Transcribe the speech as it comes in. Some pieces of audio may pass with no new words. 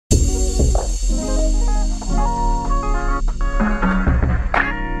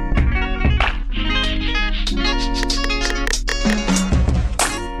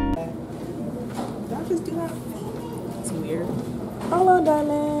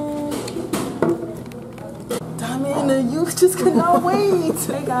just cannot wait.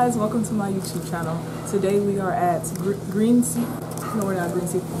 Hey guys, welcome to my YouTube channel. Today we are at Green Sea. No, we're not Green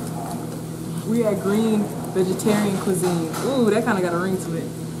Sea. We're at Green Vegetarian Cuisine. Ooh, that kind of got a ring to it.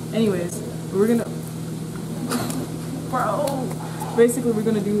 Anyways, we're gonna, basically we're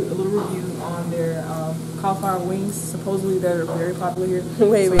gonna do a little review on their cauliflower wings. Supposedly they're very popular here.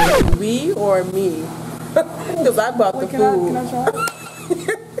 Wait, we or me? Because I bought the food. Can I try?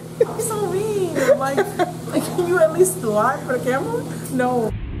 I'm so mean. Like, can you at least lie for the camera?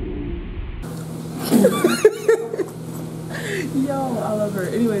 No. Yo, I love her.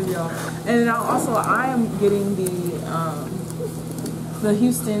 Anyways, y'all. And now also I am getting the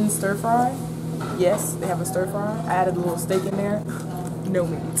Houston stir fry. Yes, they have a stir fry. I added a little steak in there. No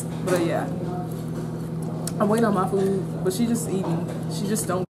meat. But yeah. I'm waiting on my food, but she just eating. She just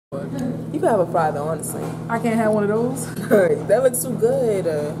don't. You could have a fry though, honestly. I can't have one of those. That looks too good.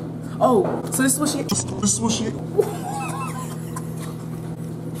 Oh, so this is what she.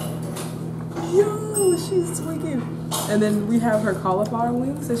 Yo, she's tweaking. And then we have her cauliflower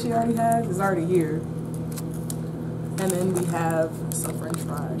wings that she already has. It's already here. And then we have some French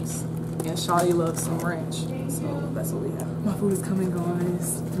fries. And Shawty loves some ranch. So that's what we have. My food is coming,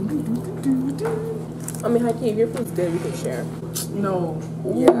 guys. I mean, Hakeem, if your food's good, we can share. No.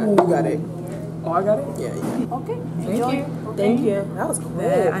 Yeah, you got it. Oh, I got it? Yeah. Okay. Thank you. Thank you. That was cool.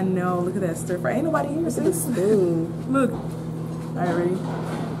 I know. Look at that stir fry. Ain't nobody here. Look at the spoon. Look. Alright, ready?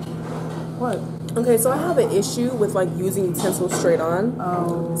 What? Okay, so I have an issue with like using utensils straight on.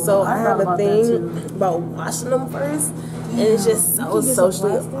 Oh. So I have a thing about washing them first. And it's just so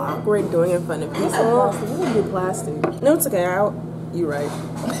socially awkward doing it in front of people. We're gonna get plastic. No, it's okay. You're right.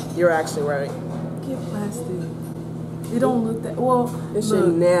 You're actually right. Get plastic. It don't look that well. This shit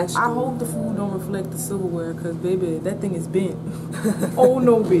nasty. I hope the food don't reflect the silverware, cause baby, that thing is bent. Oh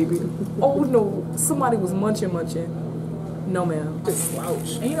no, baby. Oh no. Somebody was munching. No, ma'am. Just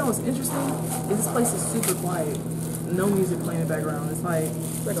slouch. And you know what's interesting? Is this place is super quiet. No music playing in the background. It's like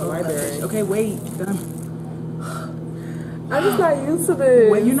a library. Okay, wait. I'm just not used to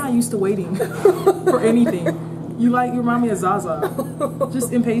this. Wait, you're not used to waiting for anything. You remind me of Zaza.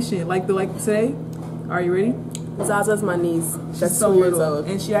 Just impatient. Like today. Are you ready? Zaza's my niece. She's so 2 years little, old.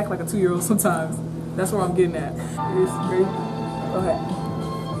 and she acts like a 2-year-old sometimes. That's what I'm getting at. Ready? Go ahead.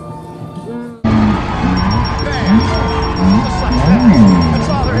 That's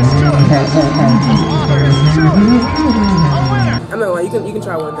all there is to it. That's all there is to it. A winner. I'm not gonna lie, you can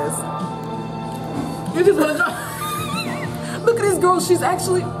try one of this. You just want to try? Look at this girl. She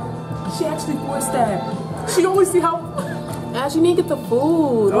actually forced that. She always see how. Ash, you need to get the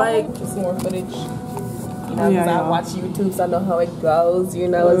food. Oh. Like, just more footage. You know, because I watch YouTube, so I know how it goes. You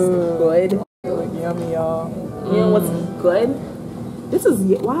know, it's good. Look yummy, y'all. You know what's good?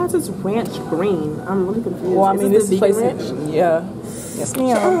 Why is this ranch green? I'm really confused. Well, I mean, this the place ranch? Yeah. Yes,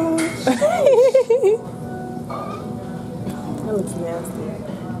 ma'am. That looks nasty.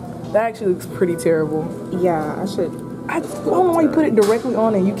 That actually looks pretty terrible. Yeah, I should. I don't know why you put it directly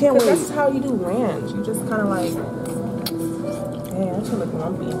on it. You can't wait. That's how you do ranch. You just kind of like. Man, that should look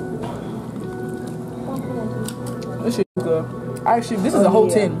lumpy. This shit is good. Actually, this is a whole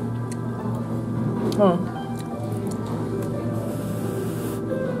 10. Huh.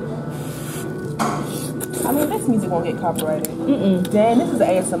 I mean, this music won't get copyrighted. Dang, this is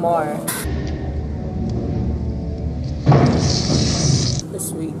ASMR. It's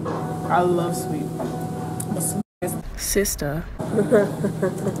sweet. I love sweet. Sister.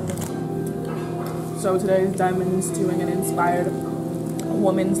 So today's Diamonds doing an inspired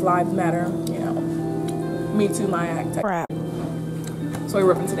Women's Lives Matter, you know, Me Too, my act. So we're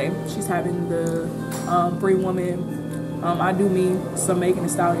ripping today. She's having the free woman, I do me, some Megan Thee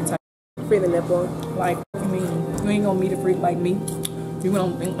Stallion type. Free the nipple. Like, I mean, you ain't gonna meet a freak like me. You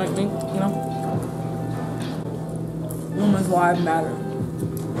gonna think like me, you know? Women's lives matter.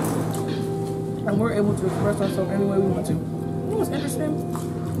 And we're able to express ourselves any way we want to. You know what's interesting?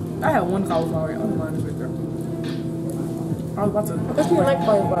 I had one cauliflower on mine right there. I was about to. That's not like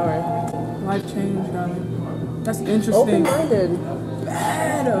cauliflower. Life change, darling. That's interesting. Open-minded.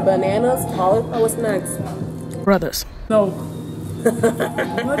 Bad. Bananas, cauliflower, what's next? Brothers. No.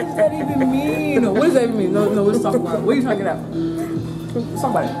 What does that even mean? What does that even mean? No, let's talk about it. What are you talking about? Let's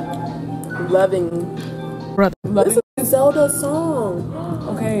talk about it. Loving. Brother. This is a Zelda song.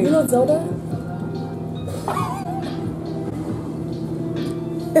 Okay. You know Zelda?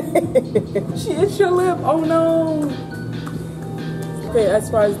 She itched your lip. Oh no. Okay, as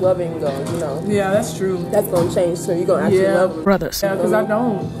far as loving goes, you know. Yeah, that's true. That's gonna change, so you're gonna actually love them. Brothers. Yeah, because I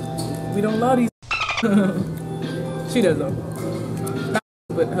don't. We don't love these. She does though. Not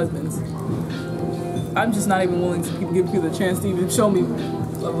but husbands. I'm just not even willing to give people the chance to even show me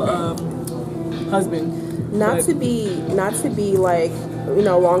a husband. Not to be like, you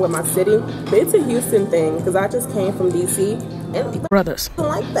know, wrong with my city, but it's a Houston thing because I just came from DC and people Brothers. don't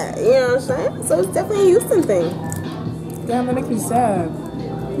like that. You know what I'm saying? So it's definitely a Houston thing. Damn, that makes me sad.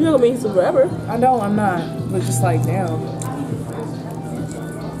 You're not gonna be Houston forever. I know I'm not, but just like damn.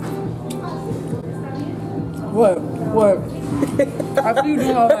 What? After you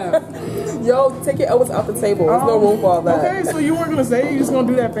doing all that? Yo, take your elbows off the table. There's no room for all that. Okay, so you weren't gonna say it, you're just gonna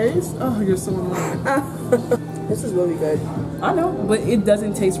do that face? Oh, you're so annoying. This is really good. I know, but it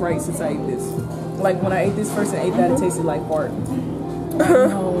doesn't taste right since I ate this. Like when I ate this first and ate that, it tasted like fart.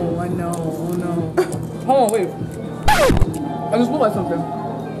 I know. Oh no. Hold on, wait. I just realized something.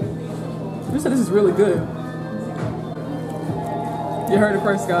 You said this is really good. You heard it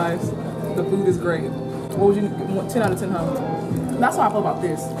first, guys. The food is great. What would you 10 out of 10 how? That's how I feel about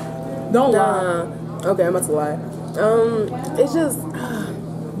this. Don't lie. Okay, I'm about to lie. It's just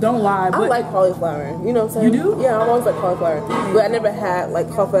Don't lie. But I like cauliflower. You know what I'm saying? You do? Yeah, I've always liked cauliflower. But I never had like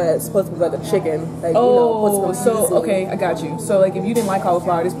cauliflower that's supposed to be like a chicken. Like, oh, so okay, I got you. So like, if you didn't like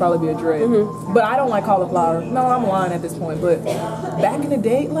cauliflower, this probably be a dread. But I don't like cauliflower. No, I'm lying at this point. But back in the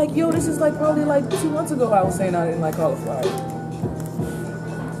day, like yo, this is like probably like 2 months ago. I was saying I didn't like cauliflower.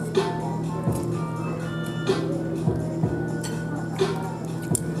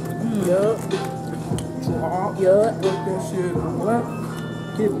 Yup. Yup. That shit. What?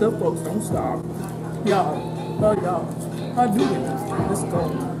 Hit the folks, don't stop. Y'all. Y'all. I do it. Let's go.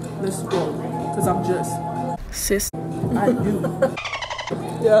 Let's go. Cause I'm just sis. I do.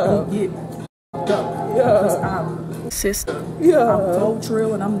 Yeah. Don't get up. Yeah. Cause I'm sister. Yeah. I'm Go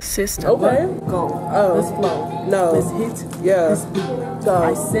Trill and I'm sister. Okay. But go. Oh. Let's flow. No. Let's hit. Yeah. Let's beat. Go.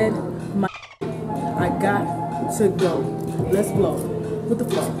 I said my I got to go. Let's flow. With the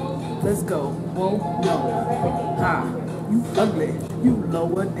flow. Let's go. Whoa, no. Ha. You ugly. You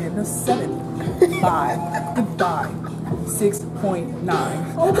lower than a 7. 5. Goodbye.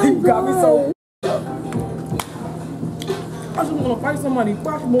 6.9. Oh my You got me so God. up. I just wanna fight somebody. Beach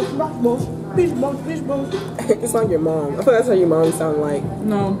balls. It's like your mom. I thought that's how your mom sound like.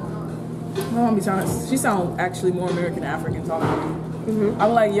 No. My mom be trying to, she sound actually more American African talking to me.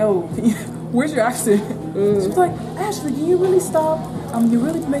 I'm like, yo, where's your accent? She's like, Ashley, can you really stop? You're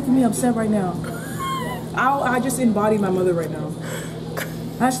really making me upset right now. I just embody my mother right now.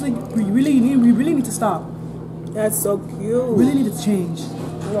 Ashley, we really need to stop. That's so cute. We really need to change.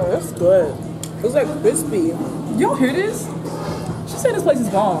 No, that's good. It's like crispy. Y'all hear this? She said this place is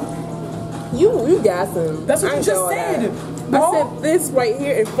bomb. You gassing. That's what I you just know said. that. I said this right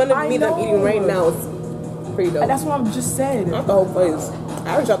here in front of me that I'm eating right now is pretty dope. That's what I just said. Not the whole place.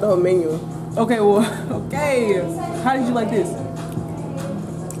 I already shot the whole menu. Okay, well, okay. How did you like this?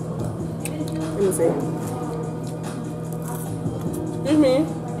 Let me see. Excuse me.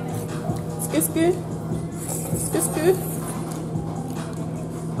 Skis.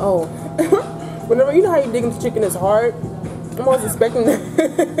 Oh. Whenever you know how you dig into chicken is hard, I'm always expecting that.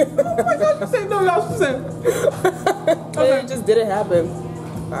 Oh my God, you said no, y'all said. Okay. It just didn't happen.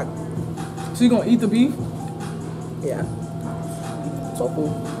 So you gonna eat the beef? Yeah. So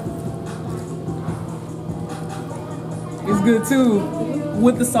cool. It's good too,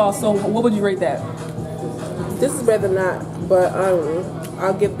 with the sauce. So what would you rate that? This is better than that, but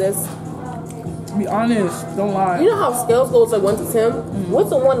I'll give this. Be honest, don't lie. You know how scales goes like 1 to 10? What's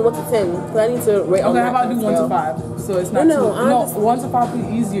a 1 and what's a 10? Because I need to rate on Okay, that how about I do 1 to scale. 5? So it's not No, too. I No, understand. 1 to 5 would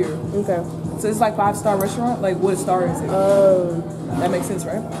be easier. Okay. So it's like 5-star restaurant. Like what star is it? That makes sense,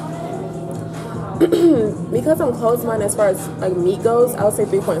 right? Because I'm close-minded as far as like meat goes, I would say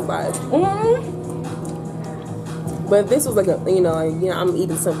 3.5. But this was like a, I'm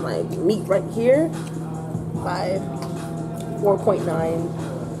eating some like meat right here. 4.9.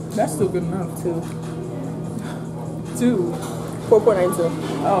 That's still good enough. 2. 4.92.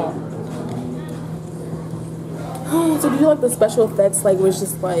 Oh. So do you like the special effects? Like, was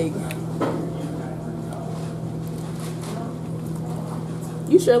just like,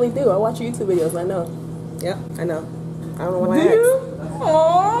 you surely do. I watch your YouTube videos. I know. Yeah, I know. I don't know why I asked.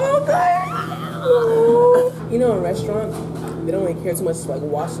 Oh, You know, in restaurants, they don't really care too much to like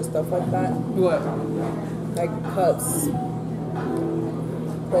wash and stuff like that. what? Like cups,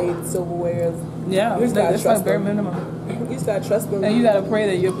 plates, silverware. Yeah, You just gotta that's trust like bare them. minimum. You just gotta trust them. And you gotta pray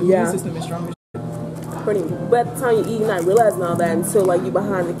that your Yeah. immune system is strong. Pretty. But at the time you eat, you're not realizing all that until like you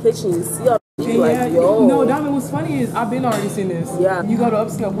behind the kitchen, you see all. You like, yo. No, Diamond, what's funny is I've been already seen this. Yeah. You go to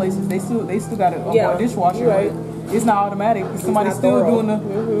upscale places, they still got a Yeah, dishwasher. you're right. But it's not automatic. Somebody's not still thorough. doing the.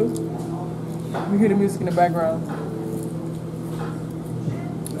 We hear the music in the background.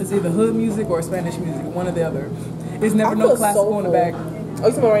 It's It's either hood music or Spanish music, one or the other. It's never no classical in the back. Oh, you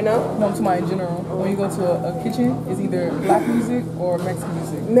talking about right now? No, I'm talking about in general. When you go to a kitchen, it's either black music or Mexican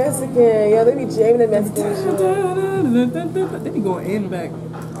music. Mexican, yeah, they be jamming the Mexican shit. They be going in the back.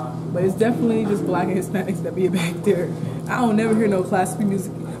 But it's definitely just black and Hispanics that be back there. I don't never hear no classical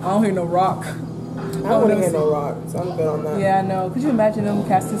music. I don't hear no rock. I don't want to hear no rock, so I'm good on that. Yeah, I know. Could you imagine them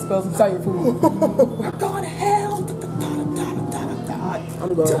casting spells inside your food? We're going to hell.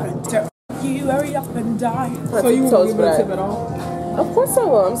 I'm going. You hurry up and die. So you won't give for her a that. tip at all? Of course I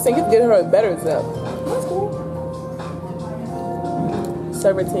will. I'm saying you can get her a better tip. That's cool.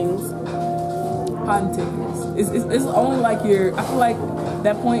 Servantings. Politics. It's only like I feel like at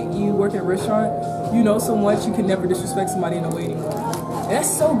that point you work at a restaurant, you know so much you can never disrespect somebody in a way anymore. And that's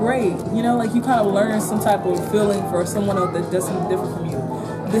so great. You know, like you kind of learn some type of feeling for someone else that does something different from you.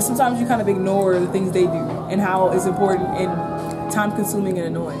 Then sometimes you kind of ignore the things they do and how it's important and time consuming and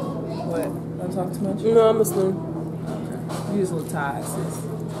annoying. What? Don't talk too much? No, I'm listening. Okay. You just a little tired, sis.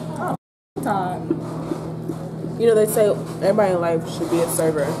 I'm tired. You know, they say everybody in life should be a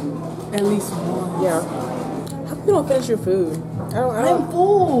server. At least one. Yeah. How come you don't finish your food? I'm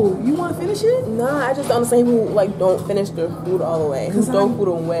full. You want to finish it? Nah, I just don't understand who like don't finish their food all the way. Who throw food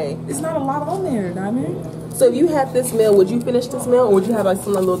away. It's not a lot on there, Diamond. So if you had this meal, would you finish this meal, or would you have like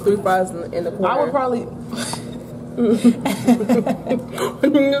some little 3 fries in the corner? I would probably.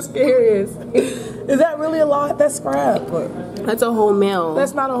 I'm just curious. Is that really a lot? That's scrap. That's a whole meal.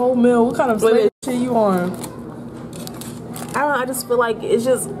 That's not a whole meal. What kind of slave shit you on? I don't know. I just feel like it's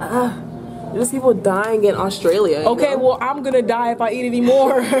just there's people dying in Australia. Okay, well I'm gonna die if I eat any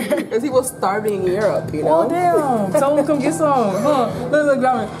more. There's people starving in Europe. You know. Well, damn. Someone come get some. Huh? Look,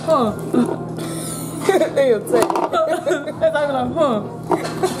 Diamond. Huh? That's not even like, huh?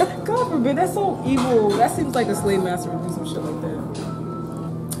 God forbid. That's so evil. That seems like a slave master would do some shit like that.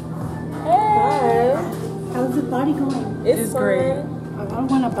 Hey. Hi. How's the party going? It's great. I don't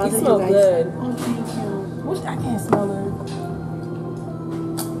want to bother You you smell guys. good. Oh, thank you. I can't smell it.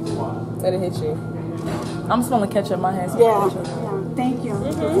 Let it hit you. I'm smelling ketchup. My hands Yeah, smell ketchup. yeah, thank you.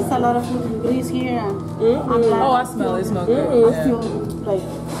 There's a lot of food and grease here, and I'm glad. Oh, I smell it. It smells good. I feel like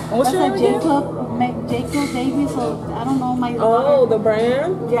What's your name again? Jacob Davis, or I don't know, my Oh, daughter. the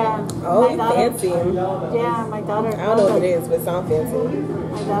brand? Yeah. Oh, my daughter. fancy. Yeah, my daughter. I don't know what it is, but it sounds fancy.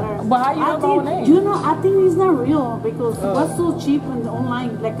 My daughter. But how you know I my own think- name? You know, I think it's not real because it was so cheap and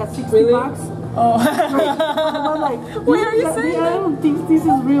online, like a 60 Really? bucks. Oh. I was like, Where are you saying I that? don't think this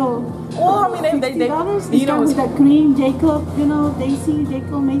is real. Well, I mean, they $60. you know, with the green Jacob, you know, Daisy,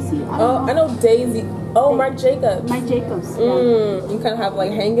 Jacob, Macy. I know Daisy. Oh, Marc Jacobs. Mike Jacobs. You kind of have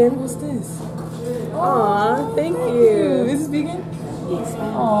like hanging. what's this? Aw, thank Is you. this vegan? Yes.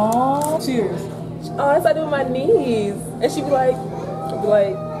 Aww. Cheers. Oh, that's what I do with my niece. And she'd be like, Oh,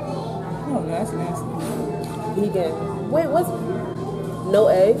 that's nasty. vegan. Wait, what's no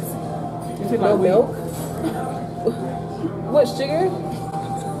eggs? Is it No like wheat? milk? What, sugar?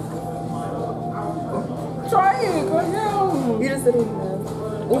 Try it. Go ahead. You just didn't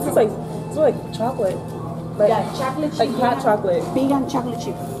know. What's this like? It's like chocolate. Like, Yeah, chocolate chip. like hot chocolate. Vegan chocolate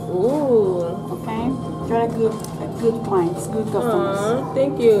chip. Ooh. Okay? You're a good clients, good customers. Aw,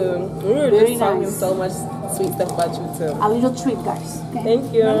 thank you. We were Very just talking nice. so much sweet stuff about you too. A little treat, guys. Okay?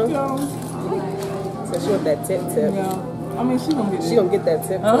 Thank you. Thank you. So she want that tip. Yeah. I mean, she gonna get it. She gonna get that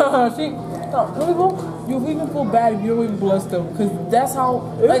tip. You even feel bad if you don't even bless them, because that's how.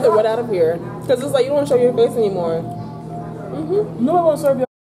 We Like, have to run out of here. Because it's like you don't show your face anymore. nobody want to serve you.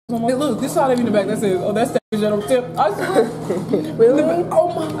 Hey, look, this side of me in the back that says, "Oh, that's that general tip." I swear. Really? Oh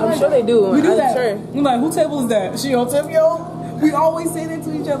my God. I'm sure they do. We do I'm that. sure. We're like, who table is that? She don't tip yo. We always say that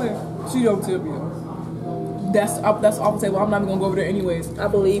to each other. She don't tip yo. That's off the table. I'm not even gonna go over there anyways. I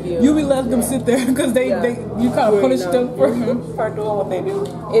believe you. You be letting them sit there because they you kind of punish them for doing what they do.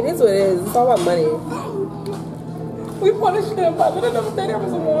 It is what it is. It's all about money. We punish them by letting them stay there for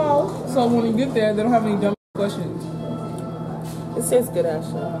some while. So when you get there, they don't have any dumb questions. It tastes good,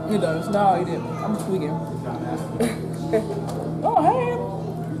 actually. It does. No, it didn't. I'm tweaking. Oh, hey.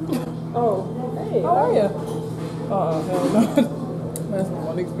 Oh, hey. How are you? Hell no. That's my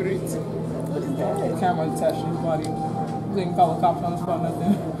one experience. What is that? The camera attached to his body. You didn't call the cops on the spot,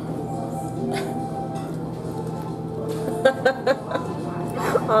 nothing.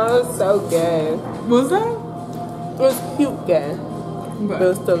 Oh, it was so good. What's that? It was cute good. But it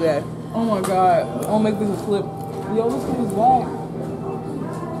was still good. Oh my God. I'll make this a clip. Yo, this thing is whack.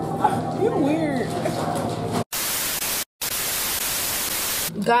 You're weird.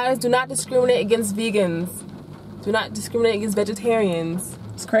 Guys, do not discriminate against vegans. Do not discriminate against vegetarians.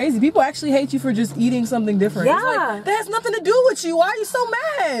 It's crazy. People actually hate you for just eating something different. Yeah. It's like, that has nothing to do with you. Why are you so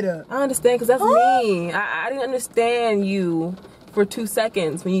mad? I understand, because that's me. I didn't understand you for 2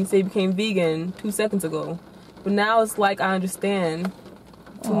 seconds when you say you became vegan 2 seconds ago. But now it's like I understand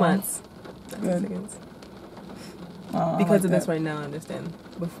 2 months. Not 2 seconds. Because like of this that. right now, I understand.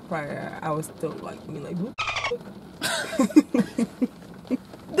 But prior, I was still like, being like, whoop.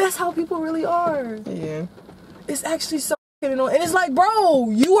 That's how people really are. Yeah. It's actually so annoying. And it's like, bro,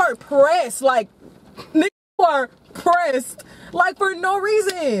 you are pressed. Like, niggas are pressed. Like, for no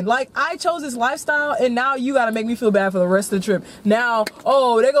reason. Like, I chose this lifestyle, and now you gotta make me feel bad for the rest of the trip. Now,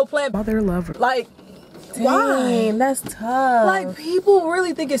 oh, they go plant mother lover. Like, why? That's tough. Like, people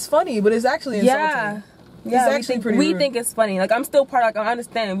really think it's funny, but it's actually insulting. Yeah, it's actually pretty we rude. think it's funny. Like, I'm still part of, like, I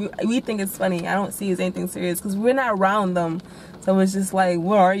understand. We think it's funny. I don't see it as anything serious because we're not around them. So it's just like,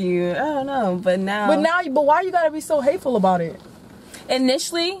 where are you? I don't know. But why you gotta be so hateful about it?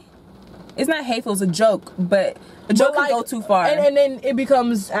 Initially, it's not hateful. It's a joke. But a joke can go too far. And then it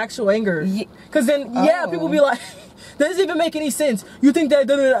becomes actual anger. Because then, people be like, that doesn't even make any sense. You think that,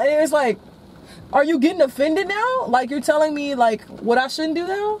 and it's like, are you getting offended now? Like, you're telling me, like, what I shouldn't do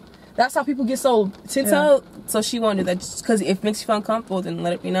now? That's how people get so tense. So she won't do that just because if it makes you feel uncomfortable, then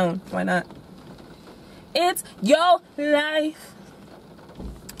let it be known. Why not? It's your life.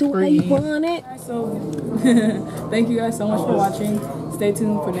 Do how you want it. So, thank you guys so much for watching. Stay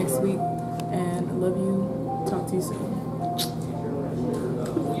tuned for next week. And love you. Talk to you soon.